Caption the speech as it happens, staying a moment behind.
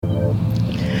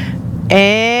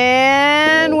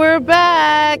And we're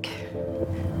back.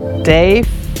 Day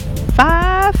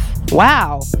 5.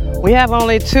 Wow, we have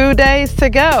only 2 days to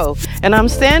go. And I'm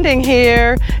standing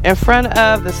here in front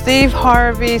of the Steve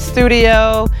Harvey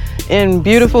studio in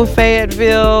beautiful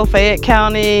Fayette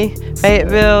County,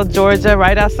 Fayetteville, Georgia,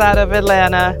 right outside of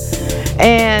Atlanta.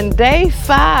 And day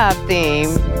 5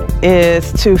 theme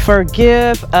is to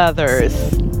forgive others.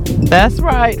 That's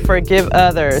right, forgive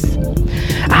others.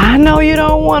 I know you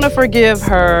don't want to forgive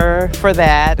her for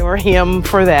that or him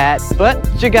for that, but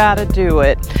you gotta do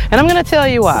it. And I'm gonna tell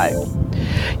you why.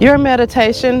 Your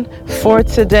meditation for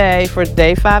today, for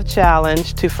day 5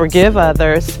 challenge to forgive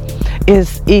others,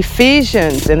 is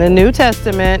Ephesians in the New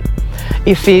Testament,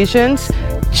 Ephesians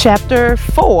chapter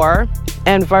 4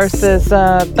 and verses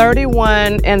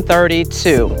 31 and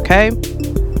 32, okay?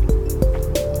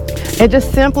 It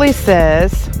just simply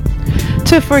says,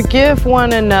 to forgive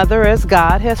one another as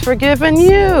God has forgiven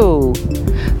you.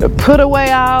 To put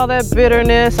away all that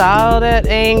bitterness, all that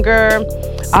anger,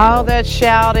 all that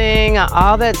shouting,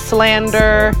 all that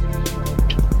slander.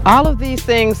 All of these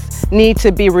things need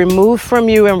to be removed from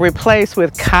you and replaced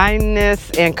with kindness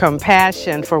and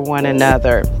compassion for one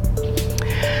another.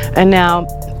 And now,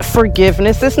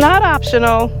 forgiveness is not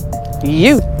optional.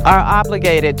 You are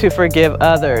obligated to forgive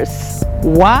others.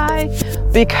 Why?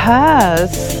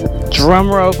 Because,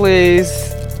 drum roll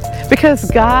please,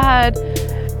 because God,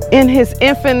 in His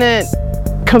infinite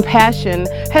compassion,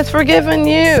 has forgiven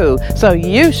you. So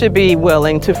you should be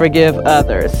willing to forgive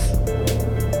others.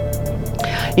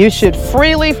 You should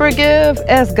freely forgive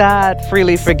as God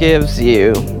freely forgives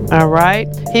you. All right?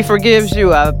 He forgives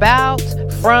you about,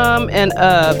 from, and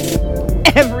of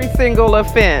every single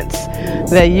offense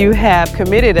that you have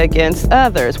committed against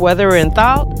others, whether in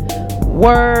thought,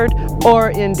 word,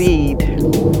 or in deed.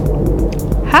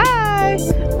 Hi,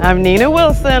 I'm Nina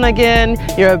Wilson again,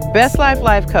 your Best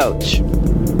Life coach.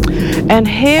 And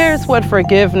here's what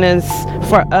forgiveness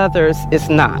for others is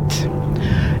not.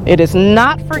 It is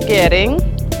not forgetting.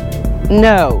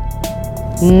 No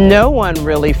one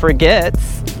really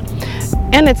forgets.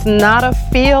 And it's not a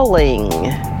feeling,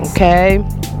 okay?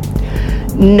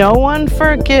 No one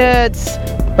forgets,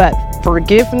 but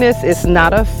forgiveness is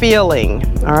not a feeling,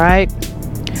 all right?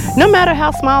 No matter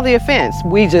how small the offense,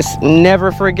 we just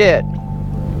never forget.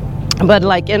 But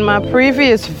like in my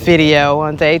previous video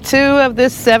on day 2 of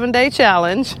this 7-day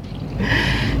challenge,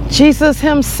 Jesus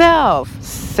Himself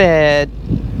said,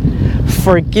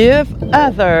 forgive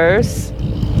others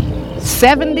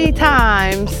 70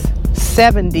 times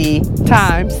 7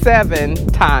 times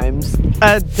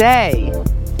a day.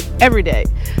 Every day.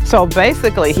 So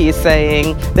basically He's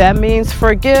saying that means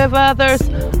forgive others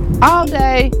all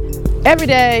day, every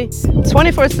day,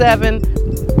 24/7,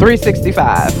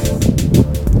 365.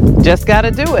 Just got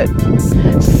to do it.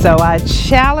 So I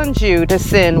challenge you to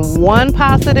send one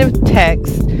positive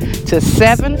text to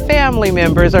 7 family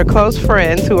members or close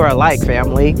friends who are like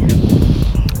family,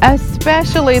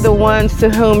 especially the ones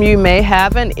to whom you may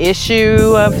have an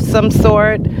issue of some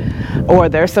sort or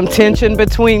there's some tension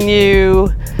between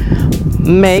you.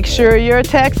 Make sure your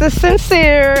text is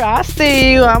sincere. I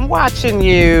see you. I'm watching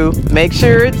you. Make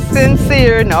sure it's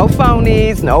sincere. No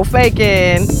phonies. No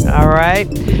faking. All right?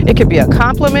 It could be a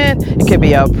compliment. It could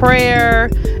be a prayer.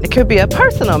 It could be a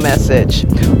personal message.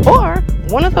 Or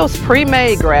one of those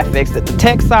pre-made graphics that the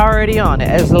text's already on it,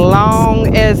 as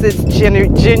long as it's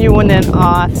genuine and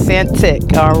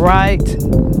authentic. All right?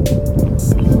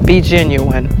 Be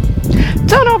genuine.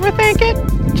 Don't overthink it.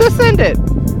 Just send it.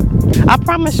 I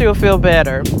promise you'll feel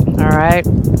better, all right?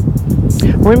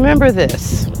 Remember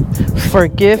this,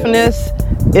 forgiveness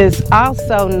is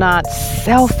also not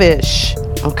selfish,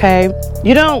 okay?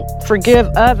 You don't forgive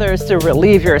others to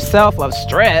relieve yourself of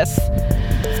stress.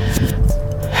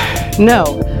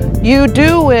 No, you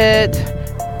do it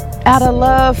out of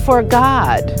love for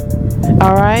God,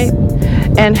 all right?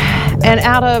 And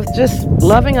out of just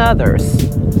loving others,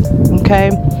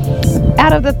 okay?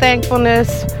 Out of the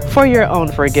thankfulness for your own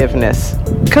forgiveness.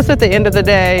 Because at the end of the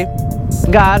day,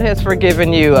 God has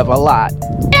forgiven you of a lot.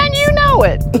 And you know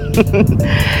it.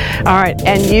 All right.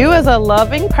 And you as a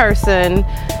loving person,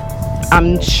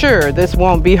 I'm sure this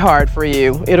won't be hard for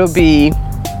you. It'll be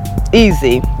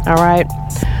easy. All right.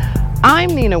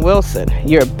 I'm Nina Wilson,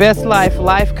 your Best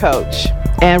Life coach.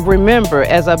 And remember,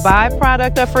 as a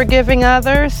byproduct of forgiving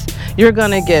others, you're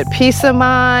going to get peace of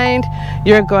mind.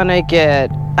 You're going to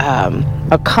get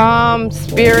a calm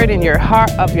spirit in your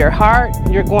heart.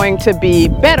 You're going to be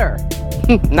better,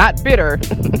 not bitter.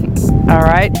 All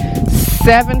right.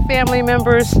 7 family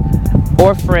members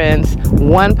or friends,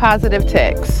 1 positive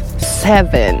text.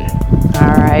 7.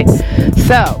 All right.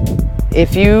 So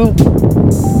if you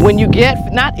When you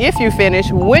get, not if you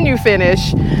finish, when you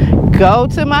finish, go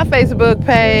to my Facebook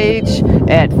page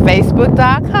at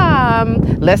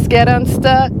facebook.com. Let's Get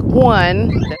Unstuck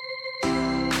 1.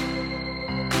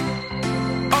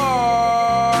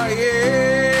 Oh,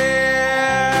 yeah.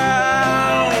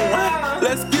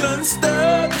 Let's get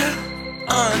unstuck.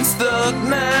 Unstuck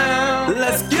now.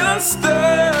 Let's get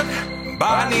unstuck.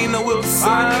 By Nina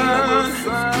Wilson.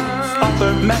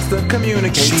 Author, master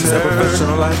communicator. She's a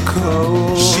professional life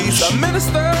coach. She's a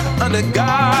minister under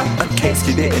God, in case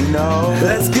you didn't know.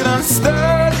 Let's get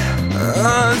unstuck.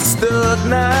 Unstuck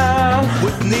now.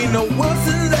 With Nina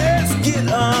Wilson, let's get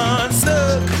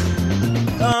unstuck.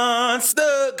 Unstuck.